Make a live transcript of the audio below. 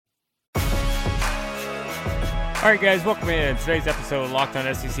All right, guys, welcome in today's episode of Locked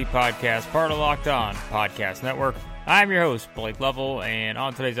On SEC Podcast, part of Locked On Podcast Network. I'm your host, Blake Lovell, and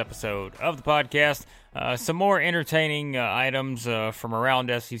on today's episode of the podcast, some more entertaining items from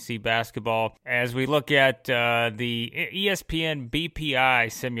around SEC basketball as we look at the ESPN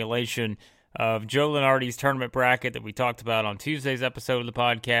BPI simulation of Joe Lunardi's tournament bracket that we talked about on Tuesday's episode of the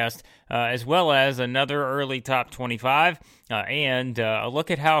podcast, as well as another early top 25, and a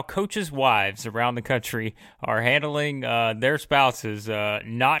look at how coaches' wives around the country are handling their spouses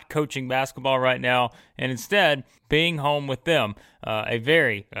not coaching basketball right now, and instead being home with them. A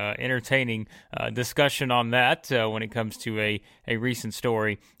very entertaining discussion on that when it comes to a recent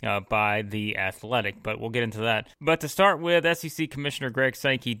story by The Athletic, but we'll get into that. But to start with, SEC Commissioner Greg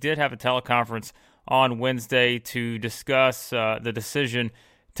Sankey did have a teleconference on Wednesday to discuss the decision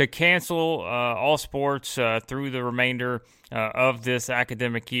to cancel all sports through the remainder of this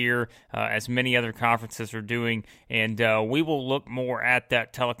academic year, as many other conferences are doing. And we will look more at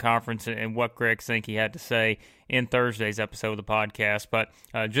that teleconference and what Greg Sankey had to say in Thursday's episode of the podcast. But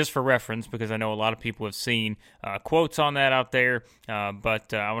just for reference, because I know a lot of people have seen quotes on that out there,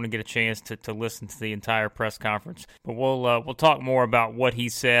 but I want to get a chance to listen to the entire press conference. But we'll talk more about what he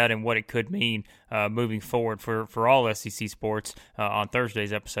said and what it could mean moving forward for all SEC sports on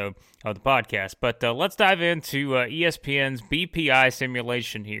Thursday's episode of the podcast. But let's dive into ESPN's BPI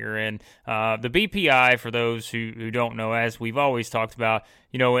simulation here. And the BPI, for those who don't know, as we've always talked about,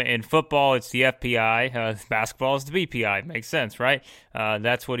 you know, in football, it's the FPI. Basketball is the BPI. Makes sense, right?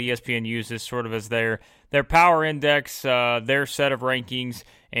 That's what ESPN uses sort of as their power index, their set of rankings.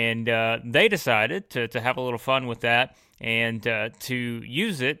 And they decided to have a little fun with that and to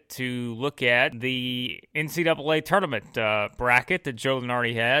use it to look at the NCAA tournament bracket that Joe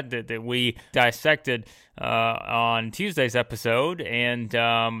Lunardi had that we dissected on Tuesday's episode. And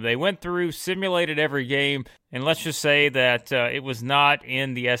they went through, simulated every game, and let's just say that it was not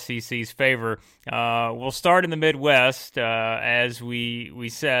in the SEC's favor. We'll start in the Midwest, as we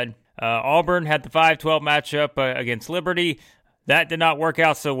said. Auburn had the 5-12 matchup against Liberty. That did not work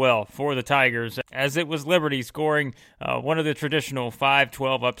out so well for the Tigers, as it was Liberty scoring one of the traditional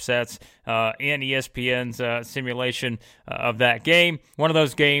 5-12 upsets in ESPN's simulation of that game. One of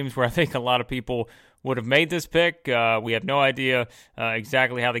those games where I think a lot of people would have made this pick. We have no idea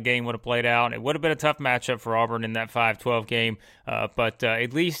exactly how the game would have played out. It would have been a tough matchup for Auburn in that 5-12 game, but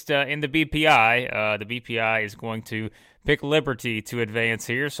at least in the BPI is going to pick Liberty to advance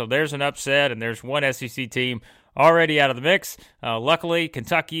here. So there's an upset, and there's one SEC team already out of the mix. Luckily,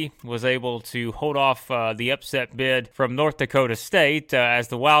 Kentucky was able to hold off the upset bid from North Dakota State as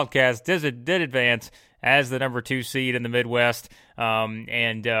the Wildcats did advance as the number 2 seed in the Midwest.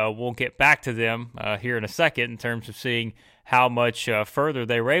 And we'll get back to them here in a second in terms of seeing how much further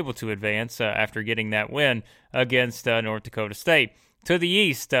they were able to advance after getting that win against North Dakota State. To the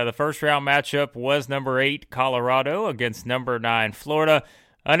east, the first round matchup was number 8 Colorado against number 9 Florida.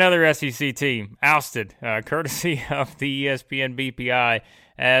 Another SEC team ousted, courtesy of the ESPN BPI,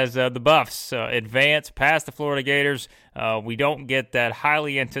 as the Buffs advance past the Florida Gators. We don't get that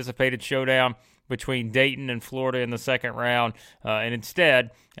highly anticipated showdown between Dayton and Florida in the second round, and instead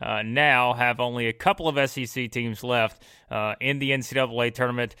now have only a couple of SEC teams left in the NCAA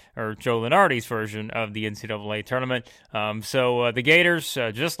tournament, or Joe Lunardi's version of the NCAA tournament. So the Gators,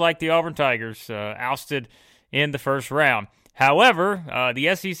 just like the Auburn Tigers, ousted in the first round. However,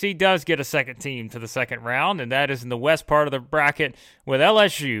 the SEC does get a second team to the second round, and that is in the west part of the bracket, with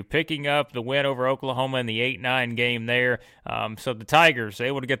LSU picking up the win over Oklahoma in the 8-9 game there. So the Tigers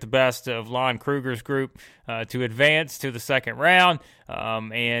able to get the best of Lon Kruger's group to advance to the second round.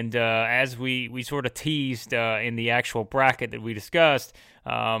 And as we sort of teased in the actual bracket that we discussed,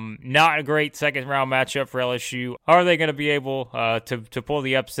 not a great second round matchup for LSU. Are they going to be able to pull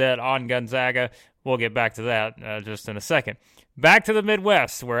the upset on Gonzaga? We'll get back to that just in a second. Back to the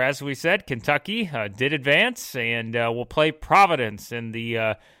Midwest, where, as we said, Kentucky did advance and will play Providence in the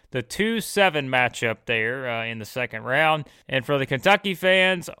 2-7 matchup there in the second round. And for the Kentucky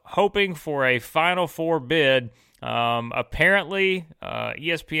fans hoping for a Final Four bid, apparently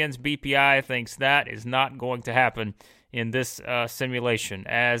ESPN's BPI thinks that is not going to happen in this simulation,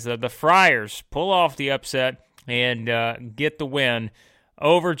 as the Friars pull off the upset and get the win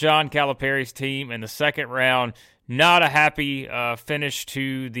over John Calipari's team in the second round. Not a happy finish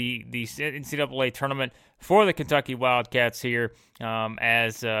to the NCAA tournament for the Kentucky Wildcats here,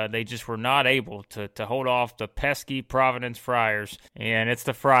 as they just were not able to hold off the pesky Providence Friars. And it's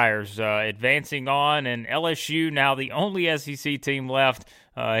the Friars advancing on, and LSU now the only SEC team left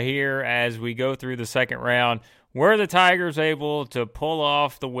here as we go through the second round. Were the Tigers able to pull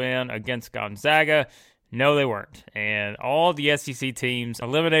off the win against Gonzaga? No, they weren't. And all the SEC teams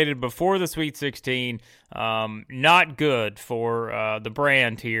eliminated before the Sweet 16, not good for the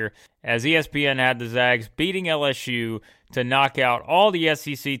brand here, as ESPN had the Zags beating LSU to knock out all the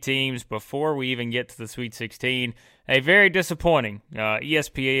SEC teams before we even get to the Sweet 16. A very disappointing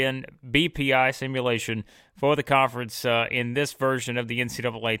ESPN BPI simulation for the conference in this version of the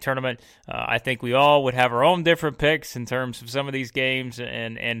NCAA tournament. I think we all would have our own different picks in terms of some of these games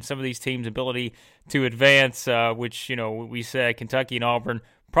and some of these teams' ability to advance, which, we said Kentucky and Auburn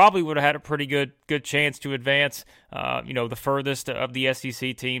probably would have had a pretty good chance to advance, the furthest of the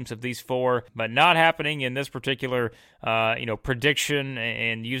SEC teams of these four, but not happening in this particular, prediction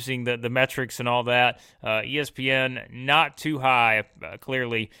and using the metrics and all that. ESPN not too high,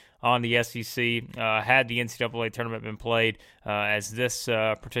 clearly, on the SEC, had the NCAA tournament been played as this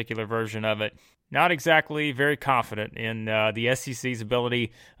particular version of it. Not exactly very confident in the SEC's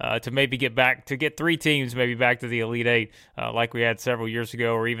ability to maybe get three teams maybe back to the Elite Eight like we had several years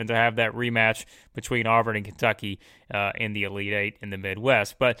ago, or even to have that rematch between Auburn and Kentucky in the Elite Eight in the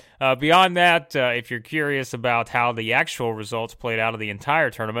Midwest. But beyond that, if you're curious about how the actual results played out of the entire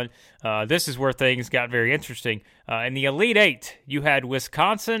tournament, this is where things got very interesting. In the Elite Eight, you had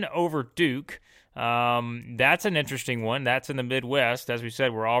Wisconsin over Duke. That's an interesting one. That's in the Midwest, as we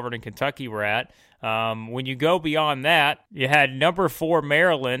said, where Auburn and Kentucky were at. When you go beyond that, you had number 4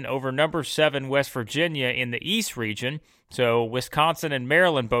 Maryland over number 7 West Virginia in the East region. So Wisconsin and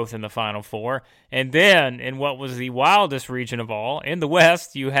Maryland both in the Final Four. And then in what was the wildest region of all, in the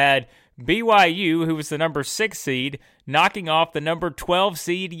West, you had BYU, who was the number 6 seed, knocking off the number 12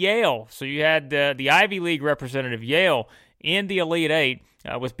 seed Yale. So you had the Ivy League representative Yale in the Elite Eight,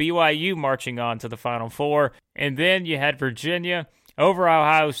 with BYU marching on to the Final Four. And then you had Virginia over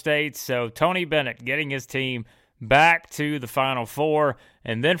Ohio State, so Tony Bennett getting his team back to the Final Four.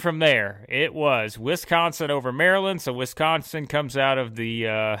 And then from there, it was Wisconsin over Maryland, so Wisconsin comes out of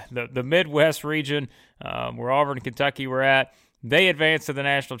the Midwest region where Auburn and Kentucky were at. They advanced to the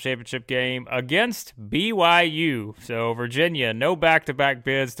national championship game against BYU. So Virginia, no back-to-back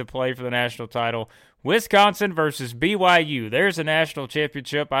bids to play for the national title. Wisconsin versus BYU. There's a national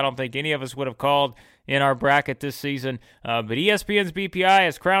championship I don't think any of us would have called in our bracket this season. But ESPN's BPI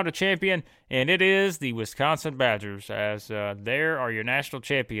has crowned a champion, and it is the Wisconsin Badgers, as there are your national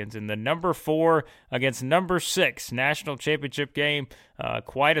champions in the number 4 against number 6 national championship game.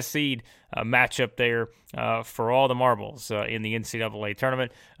 Quite a seed matchup there for all the marbles in the NCAA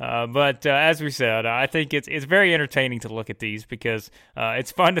tournament. But as we said, I think it's very entertaining to look at these because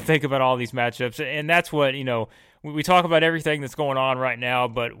it's fun to think about all these matchups, and that's what, we talk about everything that's going on right now,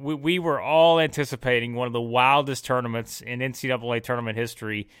 but we were all anticipating one of the wildest tournaments in NCAA tournament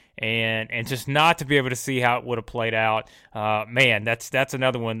history, and just not to be able to see how it would have played out, man, that's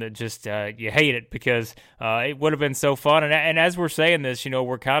another one that just you hate it because it would have been so fun. And as we're saying this,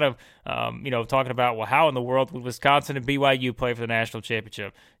 we're kind of talking about, well, how in the world would Wisconsin and BYU play for the national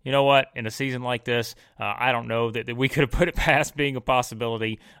championship? You know what? In a season like this, I don't know that we could have put it past being a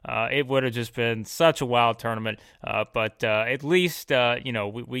possibility. It would have just been such a wild tournament. But at least,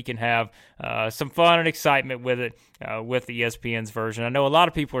 we can have some fun and excitement with it with the ESPN's version. I know a lot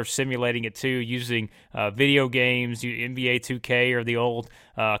of people are simulating it too, using video games, NBA 2K or the old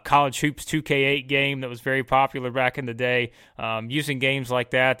College Hoops 2K8 game that was very popular back in the day, using games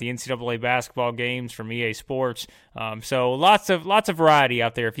like that, the NCAA basketball games from EA Sports. So lots of variety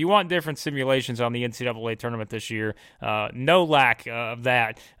out there. If you want different simulations on the NCAA tournament this year, no lack of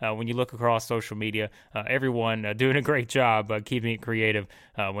that when you look across social media. Everyone doing a great job keeping it creative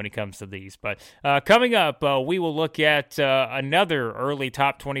when it comes to these. But coming up, we will look at another early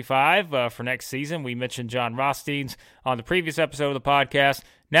top 25 for next season. We mentioned Jon Rothstein's on the previous episode of the podcast.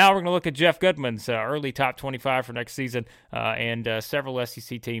 Now we're going to look at Jeff Goodman's early top 25 for next season and several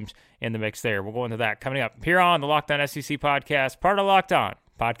SEC teams in the mix there. We'll go into that coming up here on the Locked On SEC podcast, part of Locked On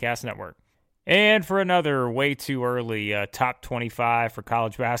Podcast Network. And for another way too early top 25 for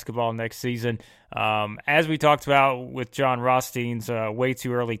college basketball next season, as we talked about with Jon Rothstein's way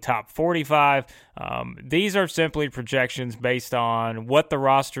too early top 45, these are simply projections based on what the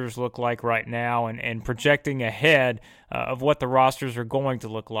rosters look like right now and projecting ahead of what the rosters are going to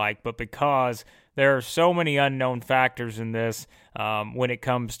look like. But because there are so many unknown factors in this when it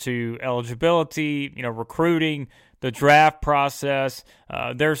comes to eligibility, recruiting, the draft process,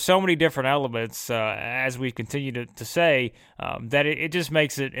 there's so many different elements, as we continue to say, that it just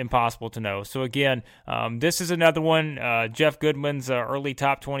makes it impossible to know. So again, this is another one, Jeff Goodman's early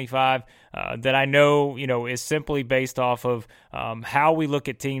top 25. that I know, is simply based off of how we look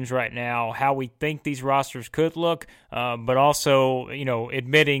at teams right now, how we think these rosters could look, but also,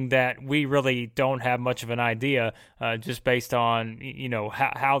 admitting that we really don't have much of an idea just based on,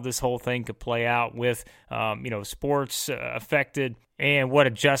 how this whole thing could play out with, sports affected and what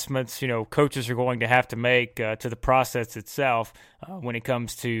adjustments, coaches are going to have to make to the process itself when it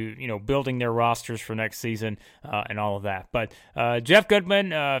comes to, building their rosters for next season and all of that. But Jeff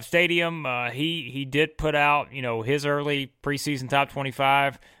Goodman Stadium, he did put out, his early preseason top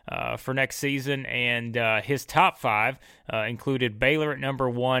 25 for next season, and his top 5 included Baylor at number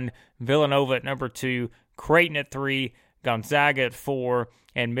 1, Villanova at number 2, Creighton at 3, Gonzaga at 4,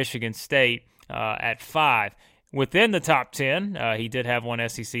 and Michigan State at 5. Within the top 10, he did have one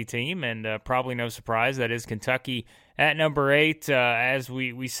SEC team, and probably no surprise, that is Kentucky at number 8. As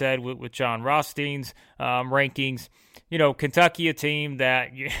we said with John Rothstein's rankings, Kentucky, a team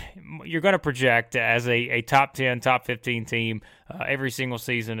that you're going to project as a top 10, top 15 team every single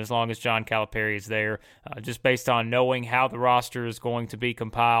season as long as John Calipari is there, just based on knowing how the roster is going to be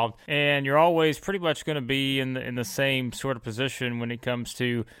compiled. And you're always pretty much going to be in the same sort of position when it comes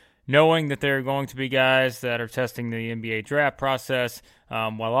to knowing that there are going to be guys that are testing the NBA draft process,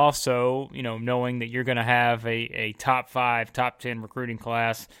 while also, knowing that you're going to have a top 5, top 10 recruiting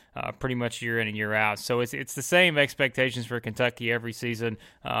class pretty much year in and year out. So it's the same expectations for Kentucky every season.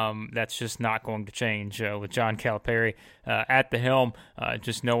 That's just not going to change with John Calipari at the helm,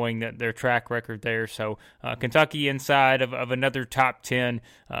 just knowing that their track record there. So Kentucky inside of another top 10,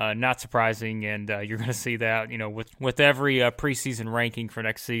 not surprising, and you're going to see that, with every preseason ranking for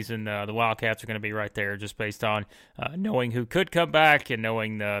next season, the Wildcats are going to be right there just based on knowing who could come back and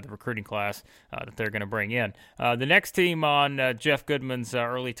knowing the recruiting class that they're going to bring in. The next team on Jeff Goodman's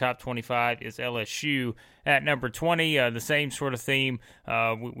early top 25 is LSU at number 20. The same sort of theme.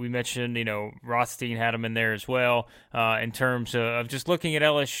 We mentioned, Rothstein had them in there as well. In terms of just looking at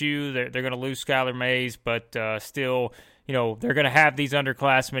LSU, they're going to lose Skylar Mays, but still, they're going to have these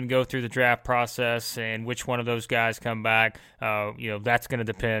underclassmen go through the draft process, and which one of those guys come back, that's going to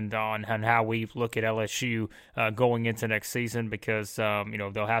depend on how we look at LSU going into next season, because,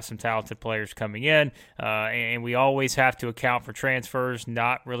 they'll have some talented players coming in, and we always have to account for transfers,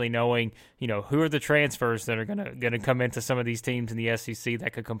 not really knowing, who are the transfers that are going to come into some of these teams in the SEC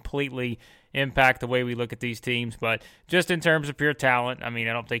that could completely impact the way we look at these teams. But just in terms of pure talent, I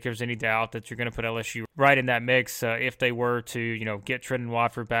don't think there's any doubt that you're going to put LSU right in that mix if they were to, get Trenton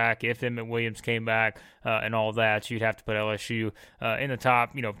Watford back, if Emmett Williams came back, and all that. You'd have to put LSU in the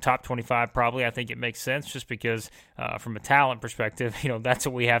top, top 25 probably. I think it makes sense just because from a talent perspective, that's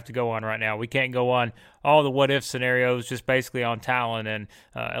what we have to go on right now. We can't go on all the what-if scenarios, just basically on talent, and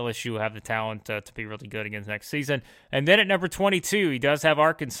LSU will have the talent to be really good against next season. And then at number 22, he does have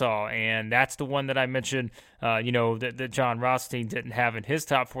Arkansas, and that's the one that I mentioned, that John Rothstein didn't have in his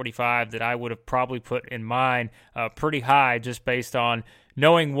top 45 that I would have probably put in mine pretty high, just based on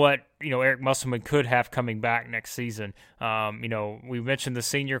knowing what Eric Musselman could have coming back next season. We mentioned the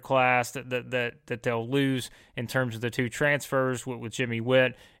senior class that they'll lose in terms of the 2 transfers with Jimmy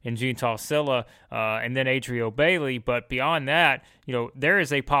Witt and Gene Silla, and then Adrio Bailey. But beyond that, there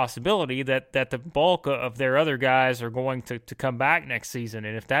is a possibility that the bulk of their other guys are going to come back next season.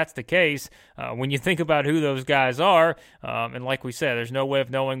 And if that's the case, when you think about who those guys are, and like we said, there's no way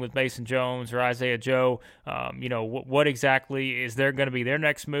of knowing with Mason Jones or Isaiah Joe, what exactly is there going to be their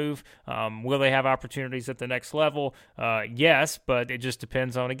next move. Will they have opportunities at the next level? Yes, but it just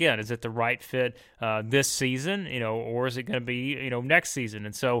depends on, again, is it the right fit this season, or is it going to be, next season?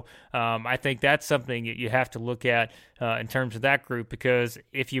 And so I think that's something you have to look at in terms of that group, because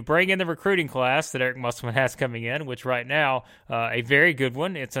if you bring in the recruiting class that Eric Musselman has coming in, which right now, a very good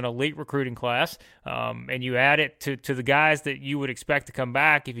one, it's an elite recruiting class, and you add it to the guys that you would expect to come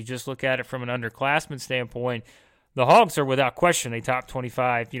back, if you just look at it from an underclassman standpoint, the Hogs are without question a top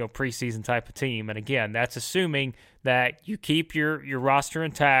 25, preseason type of team. And again, that's assuming that you keep your roster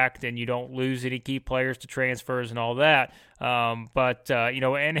intact and you don't lose any key players to transfers and all that. But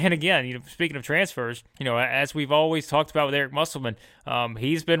again, speaking of transfers, as we've always talked about with Eric Musselman,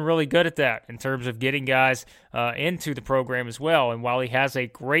 he's been really good at that in terms of getting guys into the program as well. And while he has a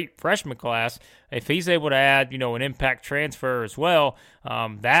great freshman class, if he's able to add, an impact transfer as well,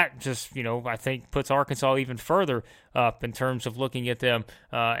 that just, I think puts Arkansas even further up in terms of looking at them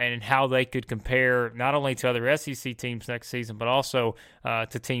and how they could compare not only to other SEC teams next season, but also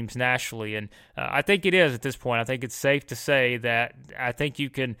to teams nationally. And I think it is at this point. I think it's safe to say that I think you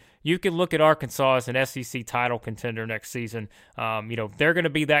can look at Arkansas as an SEC title contender next season. They're going to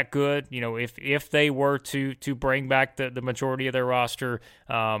be that good. If they were to bring back the majority of their roster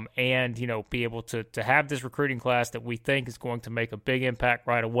and be able to have this recruiting class that we think is going to make a big impact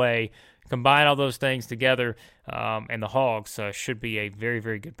right away. Combine all those things together, and the Hogs should be a very,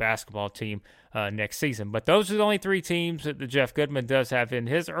 very good basketball team next season. But those are the only three teams that Jeff Goodman does have in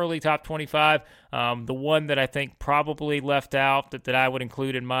his early top 25. The one that I think probably left out that I would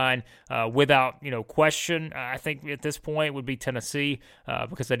include in mine without question, I think at this point would be Tennessee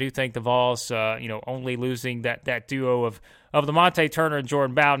because I do think the Vols, only losing that duo of Lamonte Turner and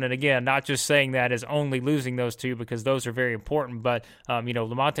Jordan Bowden. And again, not just saying that as only losing those two because those are very important, but,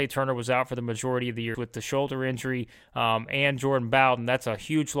 Lamonte Turner was out for the majority of the year with the shoulder injury and Jordan Bowden. That's a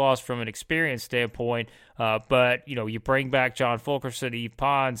huge loss from an experience standpoint. But you bring back John Fulkerson, Eve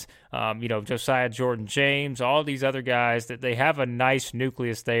Pons, Josiah Jordan James, all these other guys that they have a nice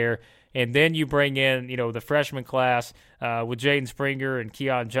nucleus there. And then you bring in, the freshman class with Jaden Springer and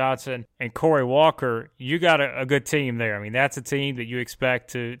Keon Johnson and Corey Walker. You got a good team there. I mean, that's a team that you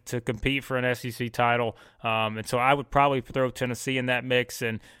expect to compete for an SEC title. And so I would probably throw Tennessee in that mix.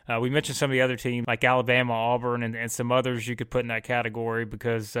 And we mentioned some of the other teams like Alabama, Auburn, and some others you could put in that category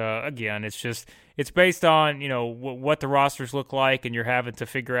because, again, it's based on, what the rosters look like, and you're having to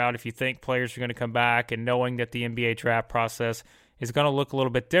figure out if you think players are going to come back, and knowing that the NBA draft process is going to look a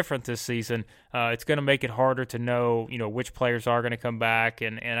little bit different this season. It's going to make it harder to know, which players are going to come back,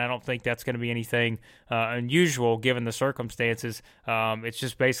 and I don't think that's going to be anything unusual given the circumstances. It's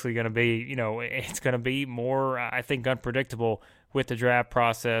just basically going to be, it's going to be more, I think, unpredictable with the draft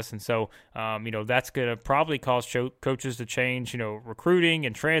process. And so, that's going to probably cause coaches to change, recruiting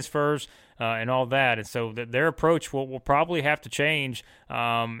and transfers and all that. And so their approach will probably have to change,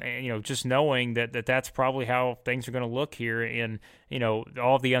 just knowing that that's probably how things are going to look here in,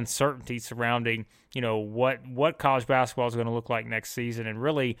 all the uncertainty surrounding, what college basketball is going to look like next season, and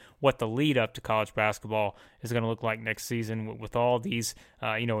really what the lead up to college basketball is going to look like next season with all these,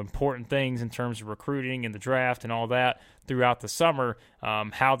 important things in terms of recruiting and the draft and all that throughout the summer,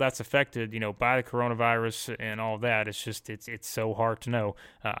 how that's affected, by the coronavirus and all that. It's just, it's so hard to know,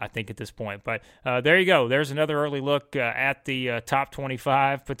 I think, at this point. But there you go. There's another early look at the top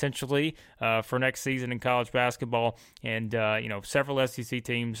 25 potentially for next season in college basketball, and, several SEC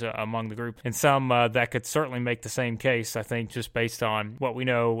teams among the group, and some that could certainly make the same case, I think, just based on what we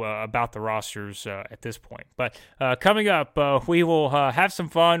know about the rosters at this point. But coming up, we will have some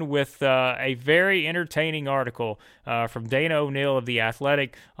fun with a very entertaining article from Dana O'Neill of The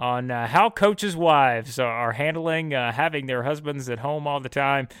Athletic on how coaches' wives are handling having their husbands at home all the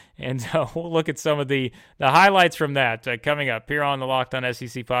time. And we'll look at some of the highlights from that coming up here on the Locked On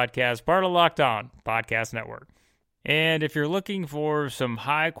SEC podcast, part of Locked On Podcast Network. And if you're looking for some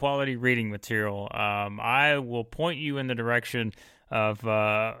high-quality reading material, I will point you in the direction of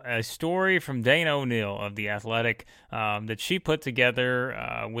a story from Dana O'Neill of The Athletic that she put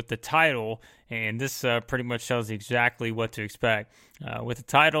together with the title, and this pretty much tells you exactly what to expect. With the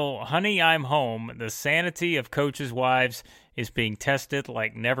title, "Honey, I'm Home, the Sanity of Coaches' Wives is Being Tested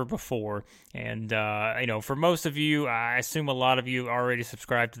Like Never Before." And, for most of you, I assume a lot of you already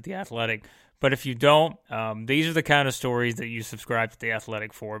subscribe to The Athletic. But if you don't, these are the kind of stories that you subscribe to The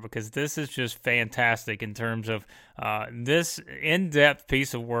Athletic for, because this is just fantastic in terms of this in-depth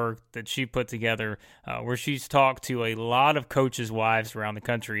piece of work that she put together where she's talked to a lot of coaches' wives around the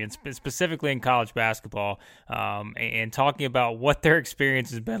country, and specifically in college basketball, and talking about what their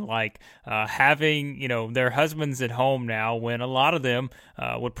experience has been like having, their husbands at home now, when a lot of them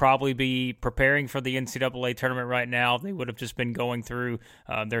would probably be preparing for the NCAA tournament right now. They would have just been going through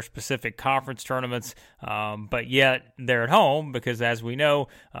their specific conference tournaments, but yet they're at home because, as we know,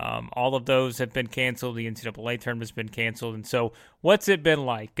 all of those have been canceled. The NCAA tournament's been canceled. And so what's it been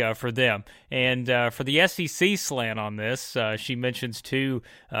like for them? And for the SEC slant on this, she mentions two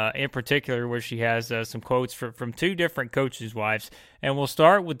in particular where she has some quotes from two different coaches' wives. And we'll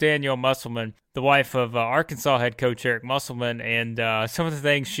start with Danielle Musselman, the wife of Arkansas head coach Eric Musselman, and some of the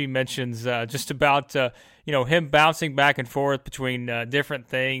things she mentions just about, him bouncing back and forth between different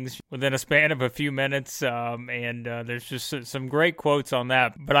things within a span of a few minutes, and there's just some great quotes on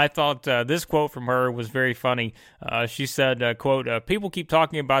that. But I thought this quote from her was very funny. She said, quote, "People keep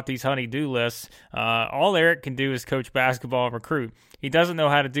talking about these honey-do lists. All Eric can do is coach basketball and recruit. He doesn't know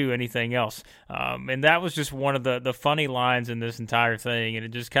how to do anything else." And that was just one of the funny lines in this entire thing, and it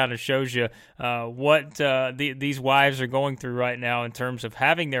just kind of shows you what these wives are going through right now in terms of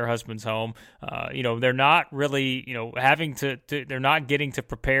having their husbands home. They're not really, having they're not getting to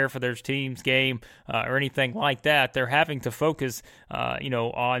prepare for their team's game or anything like that. They're having to focus,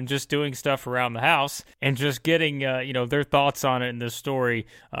 on just doing stuff around the house and just getting, their thoughts on it in this story.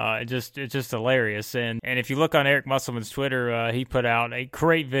 It's just hilarious. And if you look on Eric Musselman's Twitter, he put out a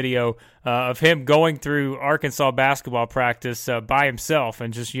great video of him going through Arkansas basketball practice by himself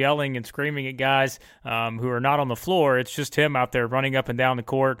and just yelling and screaming at guys who are not on the floor. It's just him out there running up and down the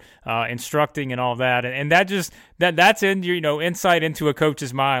court, instructing and all that. And that's in your insight into a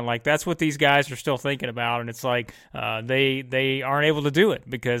coach's mind. Like, that's what these guys are still thinking about. And it's like they aren't able to do it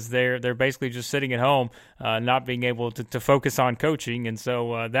because they're basically just sitting at home, not being able to focus on coaching. And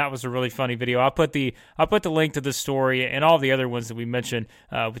so that was a really funny video. I'll put the link to this story and all the other ones that we mentioned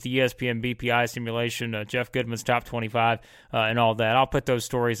with the ESPN BPI simulation, Jeff Goodman's top 25, and all that. I'll put those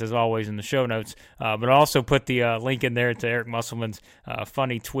stories as always in the show notes, but I'll also put the link in there to Eric Musselman's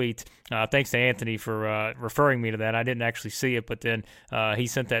funny tweet. Thanks to Anthony for referring me to that. I didn't actually see it, but then he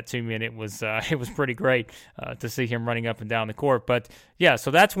sent that to me, and it was pretty great to see him running up and down the court. But yeah,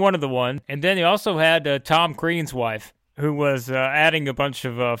 so that's one of the ones. And then he also had Tom Crean's wife, who was adding a bunch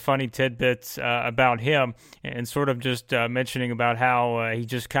of funny tidbits about him and sort of just mentioning about how he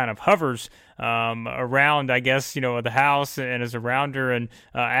just kind of hovers around, I guess, the house and is around her and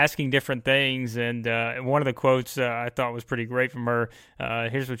asking different things. And one of the quotes I thought was pretty great from her.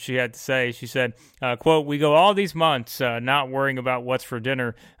 Here's what she had to say. She said, quote, "We go all these months not worrying about what's for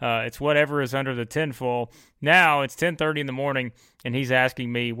dinner. It's whatever is under the tinfoil. Now it's 10:30 in the morning, and he's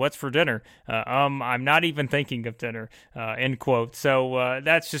asking me, what's for dinner? I'm not even thinking of dinner," end quote. So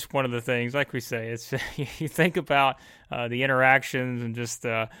that's just one of the things, like we say, it's you think about the interactions and just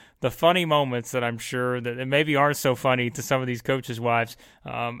the funny moments that I'm sure that maybe aren't so funny to some of these coaches' wives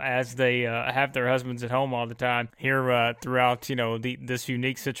as they have their husbands at home all the time here throughout, this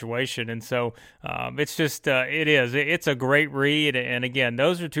unique situation. And so it's just, it's a great read. And again,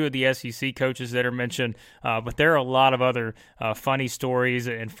 those are two of the SEC coaches that are mentioned, but there are a lot of other funny stories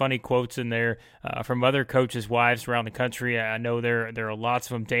and funny quotes in there from other coaches' wives around the country. I know there are lots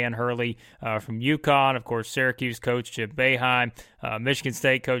of them. Dan Hurley from UConn, of course, Syracuse coach Jim Boeheim, Michigan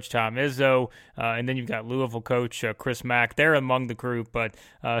State coach Tom Izzo, and then you've got Louisville coach Chris Mack. They're among the group, but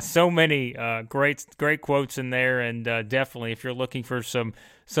so many great quotes in there, and definitely if you're looking for some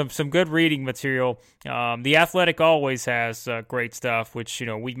good reading material, The Athletic always has great stuff, which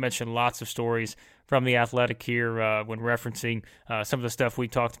we've mentioned lots of stories from The Athletic here when referencing some of the stuff we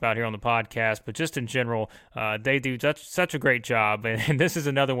talked about here on the podcast. But just in general, they do such a great job. And this is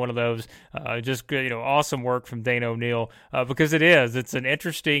another one of those just good, awesome work from Dana O'Neill because it's an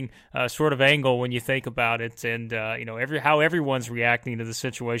interesting sort of angle when you think about it and, how everyone's reacting to the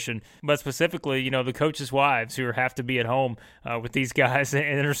situation. But specifically, the coaches' wives who have to be at home with these guys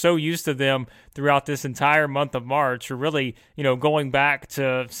and are so used to them throughout this entire month of March, or really, going back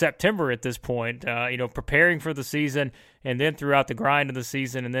to September at this point, preparing for the season, and then throughout the grind of the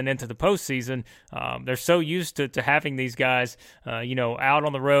season and then into the postseason. They're so used to having these guys, out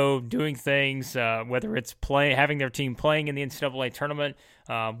on the road doing things, whether it's having their team playing in the NCAA tournament,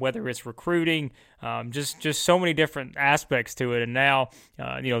 whether it's recruiting, just so many different aspects to it. And now,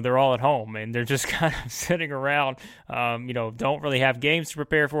 they're all at home and they're just kind of sitting around, don't really have games to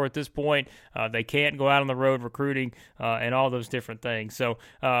prepare for at this point. They can't go out on the road recruiting and all those different things. So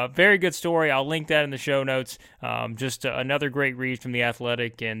very good story. I'll link that in the show notes. Just another great read from The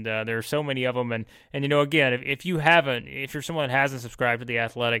Athletic, and there are so many of them. And again, if you're someone that hasn't subscribed to The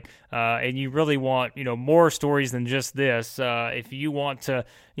Athletic and you really want, more stories than just this, if you want to,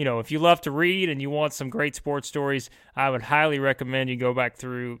 if you love to read and you want some great sports stories, I would highly recommend you go back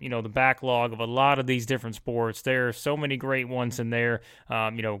through, the backlog of a lot of these different sports. There are so many great ones in there,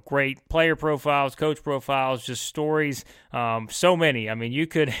 great player profiles, coach profiles, just stories, so many. I mean, you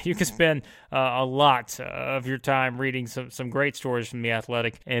could spend a lot of your time reading some great stories from The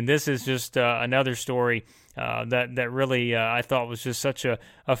Athletic, and this is just another story that really I thought was just such a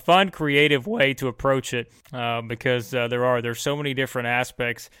fun, creative way to approach it because there's so many different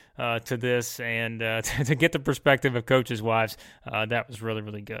aspects to this, and to get the perspective of coaches' wives, that was really,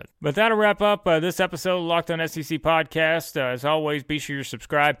 really good. But that'll wrap up this episode of Locked On SEC Podcast. As always, be sure you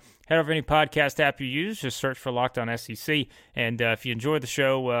subscribe. Head over to any podcast app you use. Just search for Locked On SEC. And if you enjoyed the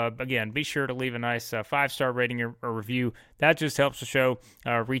show, again, be sure to leave a nice 5-star rating or review. That just helps the show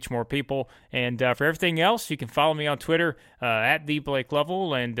reach more people. And for everything else, you can follow me on Twitter at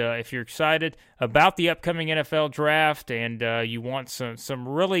 @TheBlakeLevel. And if you're excited about the upcoming NFL draft and you want some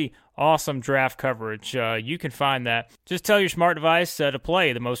really awesome draft coverage, you can find that. Just tell your smart device to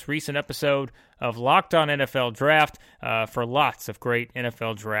play the most recent episode of Locked On NFL Draft for lots of great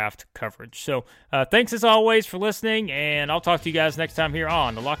NFL draft coverage. So thanks as always for listening, and I'll talk to you guys next time here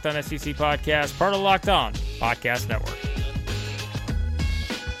on the Locked On SEC Podcast, part of the Locked On Podcast Network.